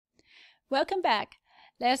Welcome back.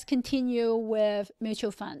 Let's continue with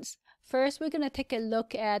mutual funds. First, we're going to take a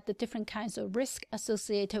look at the different kinds of risk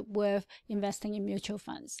associated with investing in mutual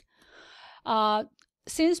funds.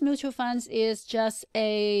 Since mutual funds is just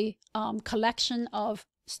a collection of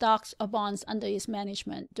stocks or bonds under its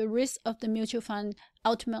management, the risk of the mutual fund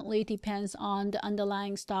ultimately depends on the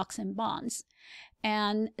underlying stocks and bonds.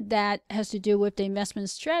 And that has to do with the investment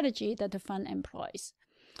strategy that the fund employs.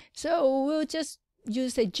 So we'll just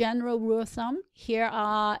use a general rule of thumb. Here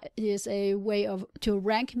is a way to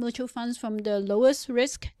rank mutual funds from the lowest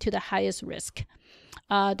risk to the highest risk.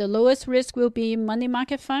 The lowest risk will be money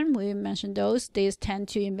market fund. We mentioned those. They tend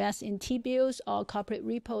to invest in T-bills or corporate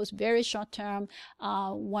repos, very short term,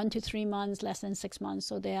 1 to 3 months, less than 6 months.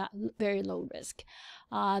 So they are very low risk.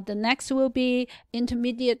 The next will be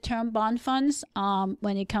intermediate term bond funds.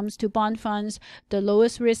 When it comes to bond funds, the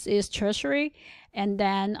lowest risk is treasury, and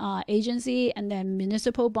then agency, and then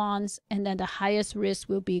municipal bonds, and then the highest risk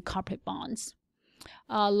will be corporate bonds.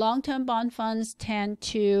 Long-term bond funds tend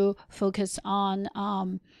to focus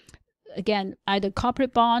on, again, either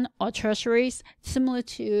corporate bond or treasuries. Similar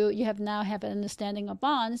to, you now have an understanding of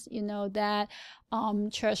bonds, you know that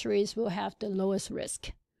treasuries will have the lowest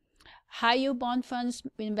risk. High-yield bond funds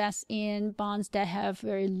invest in bonds that have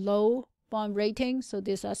very low bond rating, so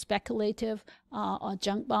these are speculative or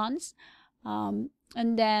junk bonds. And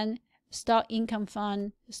then stock income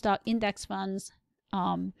fund, stock index funds,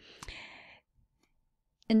 and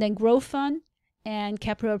then growth fund and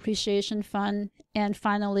capital appreciation fund, and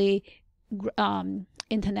finally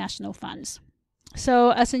international funds.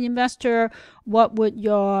 So as an investor, what would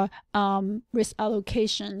your risk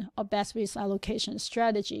allocation or best risk allocation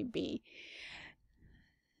strategy be?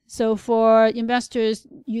 So for investors,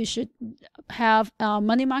 you should have a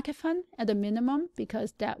money market fund at a minimum,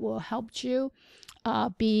 because that will help you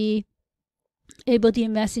be able to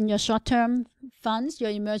invest in your short-term funds, your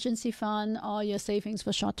emergency fund, or your savings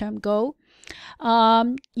for short-term goal.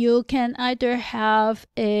 You can either have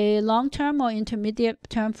a long-term or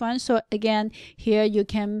intermediate-term fund. So again, here you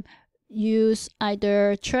can use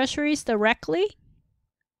either treasuries directly,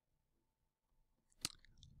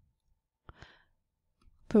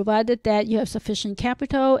 provided that you have sufficient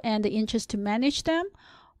capital and the interest to manage them,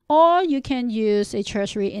 or you can use a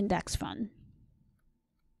treasury index fund.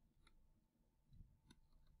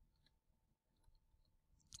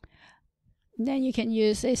 Then you can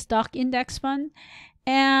use a stock index fund.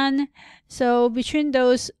 And so between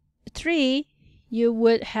those three, you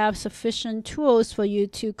would have sufficient tools for you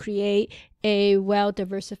to create a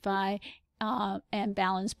well-diversified and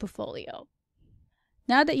balanced portfolio.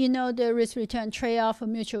 Now that you know the risk-return trade-off of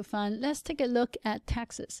mutual fund, let's take a look at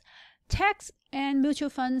taxes. Tax and mutual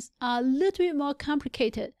funds are a little bit more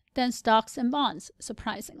complicated than stocks and bonds,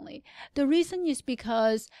 surprisingly. The reason is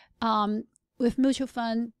because with mutual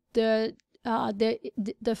fund, the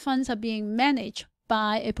funds are being managed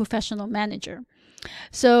by a professional manager.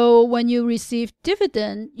 So when you receive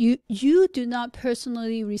dividend, you do not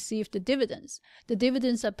personally receive the dividends. The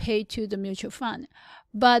dividends are paid to the mutual fund,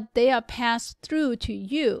 but they are passed through to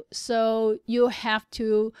you. So you have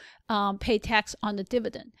to pay tax on the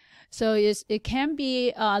dividend. So it can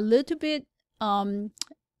be a little bit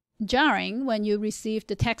jarring when you receive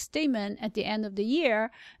the tax statement at the end of the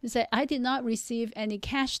year and say, I did not receive any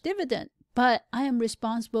cash dividend, but I am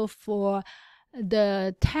responsible for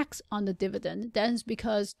the tax on the dividend. That is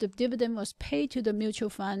because the dividend was paid to the mutual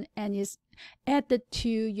fund and is added to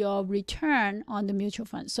your return on the mutual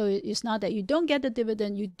fund. So it's not that you don't get the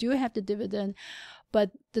dividend, you do have the dividend,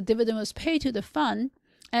 but the dividend was paid to the fund,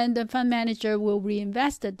 and the fund manager will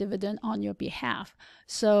reinvest the dividend on your behalf.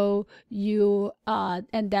 So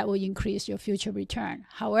and that will increase your future return.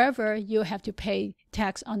 However, you have to pay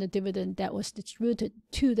tax on the dividend that was distributed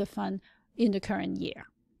to the fund in the current year.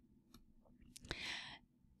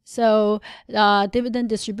 So dividend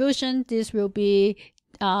distribution, this will be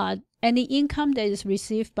any income that is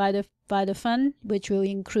received by the fund, which will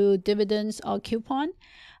include dividends or coupon.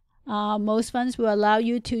 Most funds will allow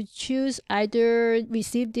you to choose either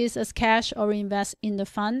receive this as cash or invest in the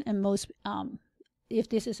fund, and most if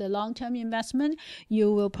this is a long-term investment,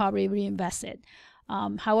 you will probably reinvest it.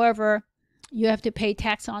 However, you have to pay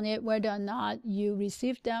tax on it whether or not you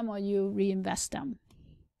receive them or you reinvest them.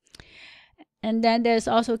 And then there's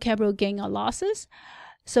also capital gain or losses.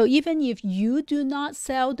 So even if you do not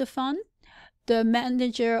sell the fund, the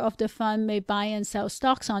manager of the fund may buy and sell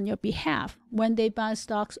stocks on your behalf. When they buy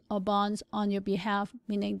stocks or bonds on your behalf,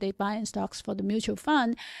 meaning they buy in stocks for the mutual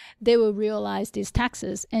fund, they will realize these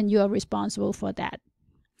taxes and you are responsible for that.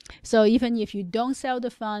 So even if you don't sell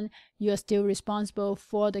the fund, you are still responsible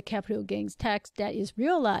for the capital gains tax that is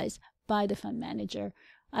realized by the fund manager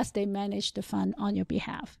as they manage the fund on your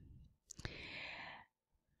behalf.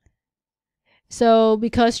 So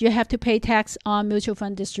because you have to pay tax on mutual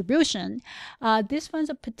fund distribution, these funds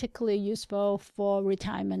are particularly useful for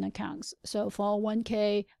retirement accounts. So for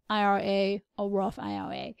 401k, IRA, or Roth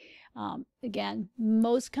IRA. Again,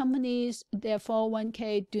 most companies, their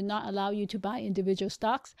 401k do not allow you to buy individual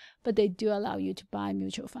stocks, but they do allow you to buy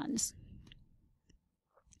mutual funds.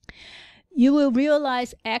 You will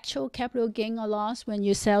realize actual capital gain or loss when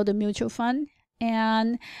you sell the mutual fund,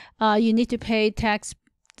 and you need to pay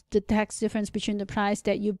the tax difference between the price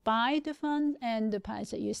that you buy the fund and the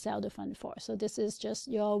price that you sell the fund for. So this is just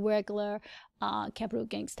your regular capital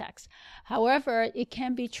gains tax. However, it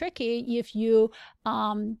can be tricky if you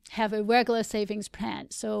have a regular savings plan.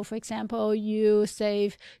 So for example, you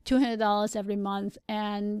save $200 every month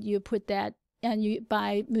and you put that and you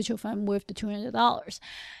buy mutual fund with the $200.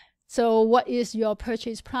 So what is your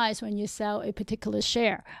purchase price when you sell a particular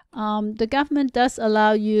share? The government does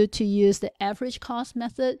allow you to use the average cost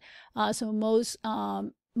method. So most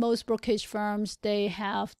brokerage firms, they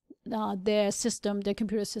have their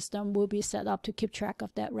computer system will be set up to keep track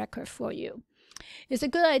of that record for you. It's a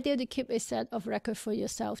good idea to keep a set of record for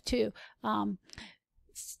yourself too,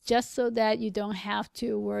 just so that you don't have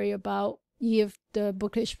to worry about if the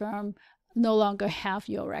brokerage firm no longer have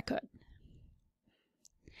your record.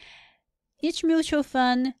 Each mutual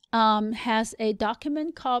fund has a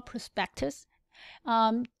document called prospectus.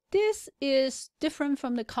 This is different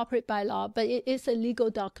from the corporate bylaw, but it is a legal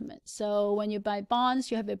document. So when you buy bonds,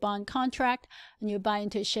 you have a bond contract, and you buy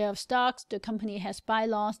into a share of stocks. The company has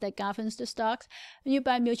bylaws that governs the stocks. When you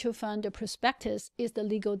buy mutual fund, the prospectus is the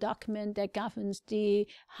legal document that governs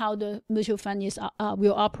how the mutual fund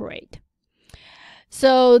will operate.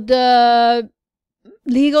 So the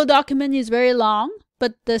legal document is very long,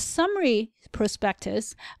 but the summary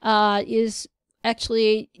prospectus is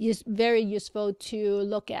very useful to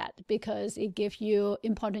look at because it gives you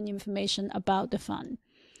important information about the fund.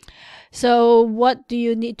 So what do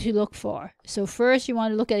you need to look for? So first, you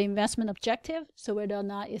want to look at investment objective. So whether or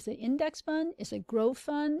not it's an index fund, it's a growth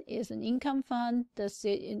fund, it's an income fund,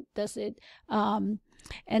 and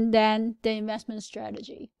then the investment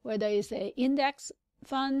strategy, whether it's an index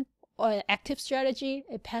fund or an active strategy,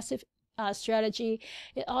 a passive strategy.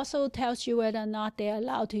 It also tells you whether or not they are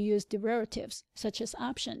allowed to use derivatives such as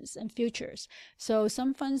options and futures. So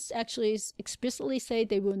some funds actually explicitly say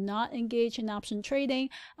they will not engage in option trading.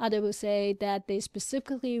 Others will say that they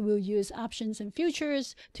specifically will use options and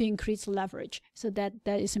futures to increase leverage. So that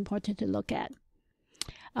is important to look at.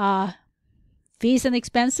 Fees and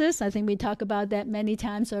expenses, I think we talked about that many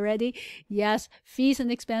times already. Yes, fees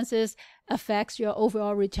and expenses affects your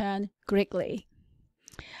overall return greatly.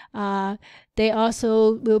 They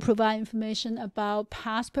also will provide information about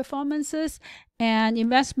past performances and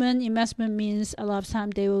investment. Investment means a lot of time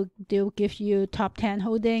they will give you top 10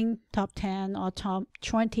 holding, top 10 or top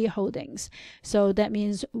 20 holdings. So that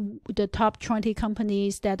means the top 20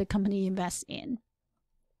 companies that the company invests in.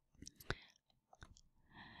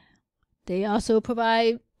 They also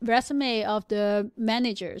provide resume of the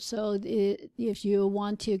manager. So if you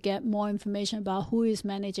want to get more information about who is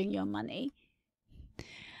managing your money.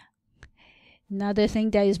 Another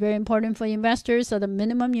thing that is very important for investors are the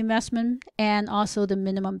minimum investment and also the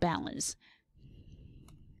minimum balance.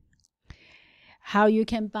 How you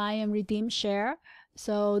can buy and redeem share.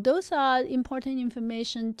 So those are important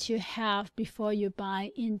information to have before you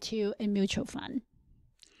buy into a mutual fund.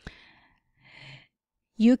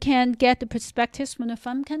 You can get the prospectus from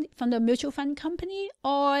the mutual fund company,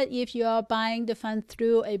 or if you are buying the fund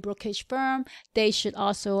through a brokerage firm, they should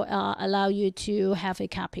also allow you to have a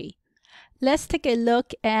copy. Let's take a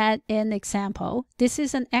look at an example. This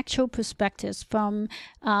is an actual prospectus from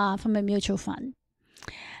a mutual fund.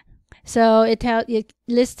 So it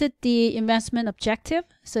listed the investment objective.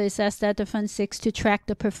 So it says that the fund seeks to track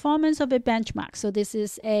the performance of a benchmark. So this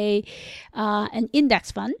is an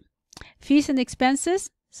index fund. Fees and expenses.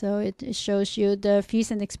 So it shows you the fees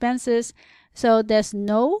and expenses. So there's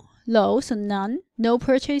no none. No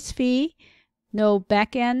purchase fee, no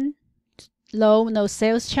back end no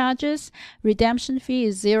sales charges. Redemption fee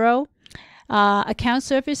is 0. Account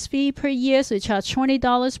service fee per year, so you charge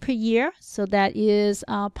 $20 per year. So that is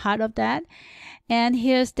part of that. And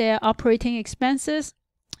here's their operating expenses.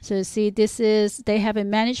 So you see they have a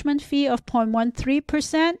management fee of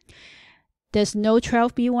 0.13%. There's no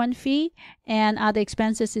 12B1 fee, and other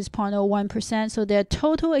expenses is 0.01%. So their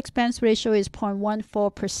total expense ratio is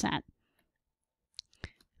 0.14%.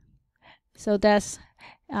 So that's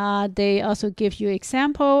they also give you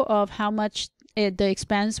example of how much the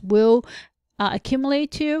expense will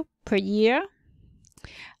accumulate to per year.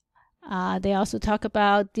 They also talk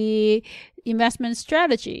about the investment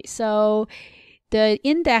strategy. So the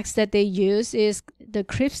index that they use is the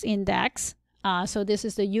CRSP index. So this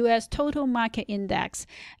is the U.S. Total Market Index,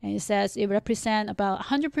 and it says it represents about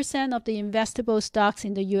 100% of the investable stocks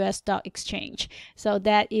in the U.S. stock exchange. So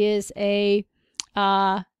that is a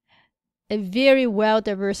very well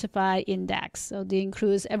diversified index. So it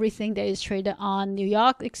includes everything that is traded on New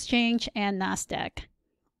York Exchange and NASDAQ.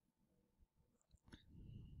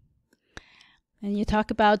 And you talk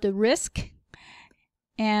about the risk,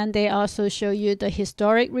 and they also show you the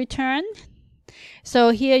historic return. So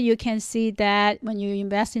here you can see that when you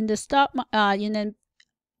invest in the stock, in a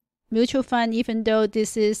mutual fund, even though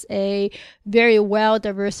this is a very well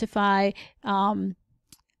diversified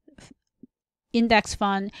index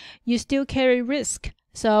fund, you still carry risk.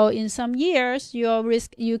 So in some years, your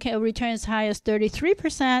risk, you can return as high as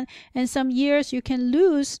 33%, and some years you can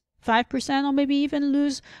lose 5% or maybe even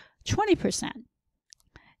lose 20%.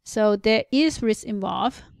 So there is risk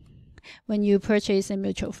involved when you purchase a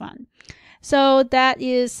mutual fund. So that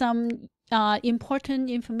is some important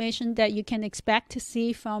information that you can expect to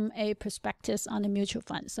see from a prospectus on a mutual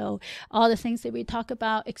fund. So all the things that we talk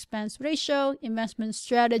about, expense ratio, investment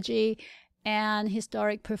strategy, and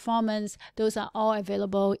historic performance, those are all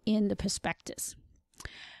available in the prospectus.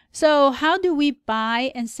 So how do we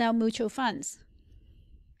buy and sell mutual funds?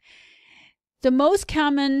 The most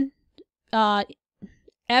common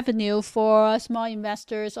avenue for small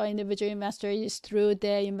investors or individual investors is through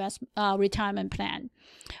their retirement plan.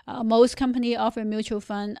 Most companies offer mutual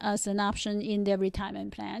fund as an option in their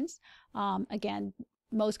retirement plans. Again,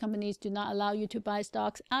 most companies do not allow you to buy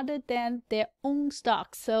stocks other than their own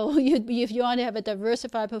stocks. So if you want to have a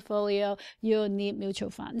diversified portfolio, you'll need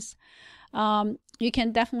mutual funds. You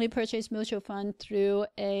can definitely purchase mutual fund through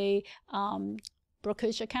a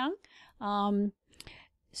brokerage account.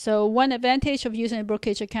 So one advantage of using a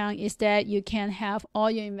brokerage account is that you can have all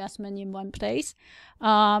your investment in one place.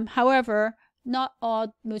 However, not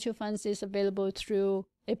all mutual funds is available through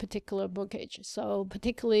a particular brokerage. So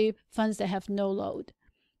particularly funds that have no load.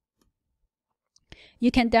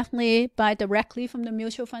 You can definitely buy directly from the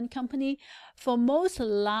mutual fund company. For most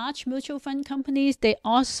large mutual fund companies, they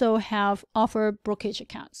also offer brokerage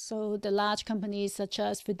accounts. So the large companies such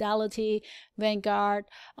as Fidelity, Vanguard,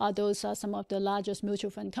 those are some of the largest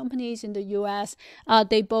mutual fund companies in the US.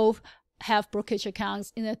 They both have brokerage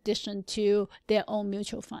accounts in addition to their own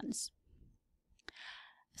mutual funds.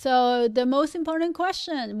 So the most important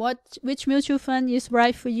question, which mutual fund is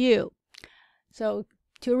right for you? So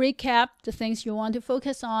to recap, the things you want to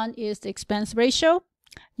focus on is the expense ratio.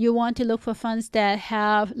 You want to look for funds that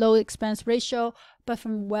have low expense ratio, but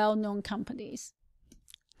from well-known companies.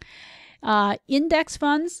 Index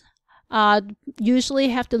funds usually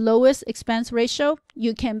have the lowest expense ratio.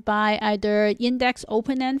 You can buy either index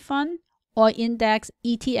open-end fund or index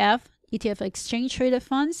ETF exchange traded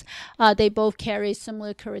funds. They both carry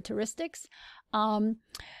similar characteristics.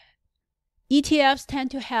 ETFs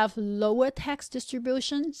tend to have lower tax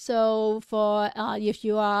distribution. So for if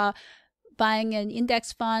you are buying an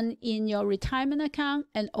index fund in your retirement account,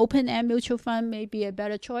 an open-end mutual fund may be a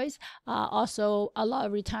better choice. Also, a lot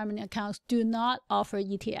of retirement accounts do not offer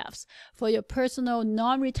ETFs. For your personal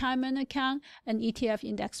non-retirement account, an ETF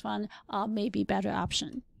index fund may be a better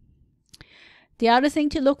option. The other thing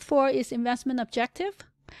to look for is investment objective.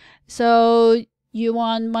 So you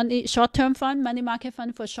want short-term fund, money market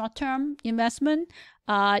fund for short-term investment,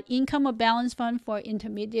 income or balance fund for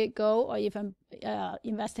intermediate goal, or even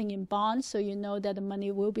investing in bonds, so you know that the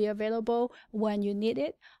money will be available when you need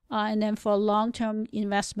it. And then for long-term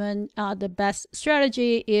investment, the best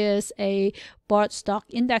strategy is a broad stock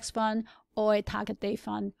index fund or a target date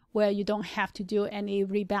fund where you don't have to do any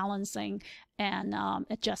rebalancing and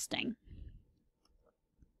adjusting.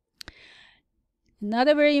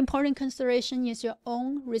 Another very important consideration is your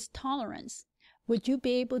own risk tolerance. Would you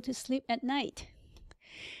be able to sleep at night?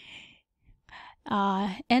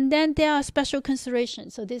 And then there are special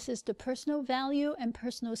considerations. So this is the personal value and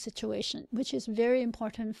personal situation, which is very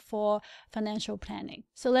important for financial planning.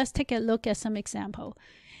 So let's take a look at some example.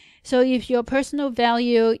 So if your personal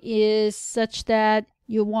value is such that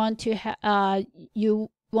you want to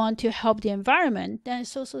help the environment, then a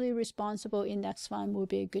socially responsible index fund will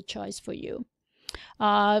be a good choice for you.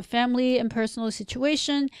 Family and personal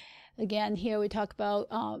situation. Again, here we talk about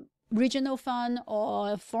regional fund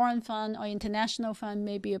or foreign fund or international fund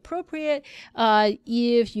may be appropriate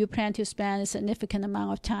if you plan to spend a significant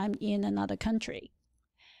amount of time in another country.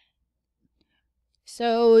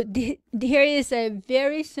 So here is a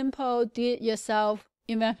very simple do-it-yourself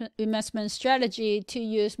investment strategy to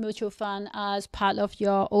use mutual fund as part of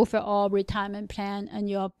your overall retirement plan and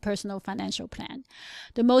your personal financial plan.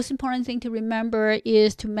 The most important thing to remember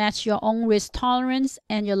is to match your own risk tolerance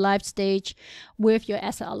and your life stage with your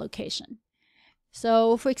asset allocation.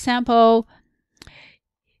 So, for example,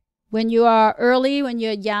 when you're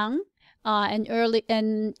young and early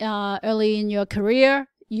in your career,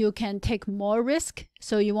 you can take more risk.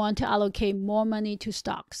 So you want to allocate more money to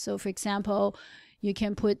stocks. So for example, you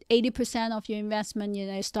can put 80% of your investment in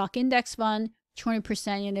a stock index fund,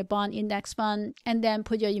 20% in a bond index fund, and then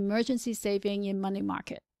put your emergency saving in money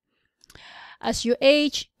market. As you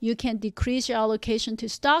age, you can decrease your allocation to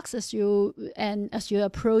stocks as you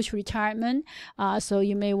approach retirement. So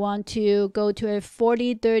you may want to go to a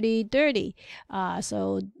 40-30-30.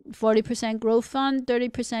 So 40% growth fund,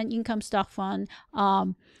 30% income stock fund.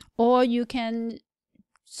 Or you can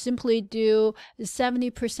simply do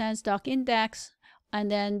 70% stock index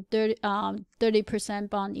and then 30%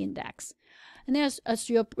 bond index. And then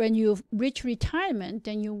when you reach retirement,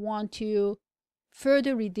 then you want to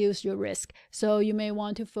further reduce your risk. So you may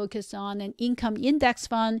want to focus on an income index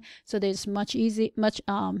fund, so there's much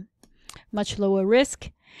lower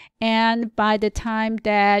risk. And by the time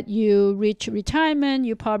that you reach retirement,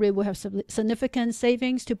 you probably will have significant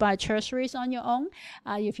savings to buy treasuries on your own.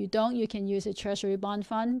 If you don't, you can use a treasury bond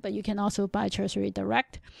fund, but you can also buy treasury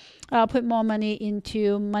direct. Put more money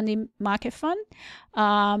into money market fund.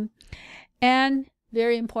 And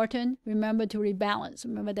very important, remember to rebalance.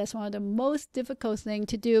 Remember, that's one of the most difficult things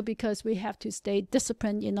to do because we have to stay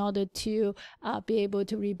disciplined in order to be able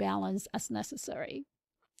to rebalance as necessary.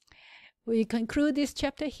 We conclude this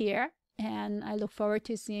chapter here, and I look forward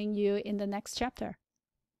to seeing you in the next chapter.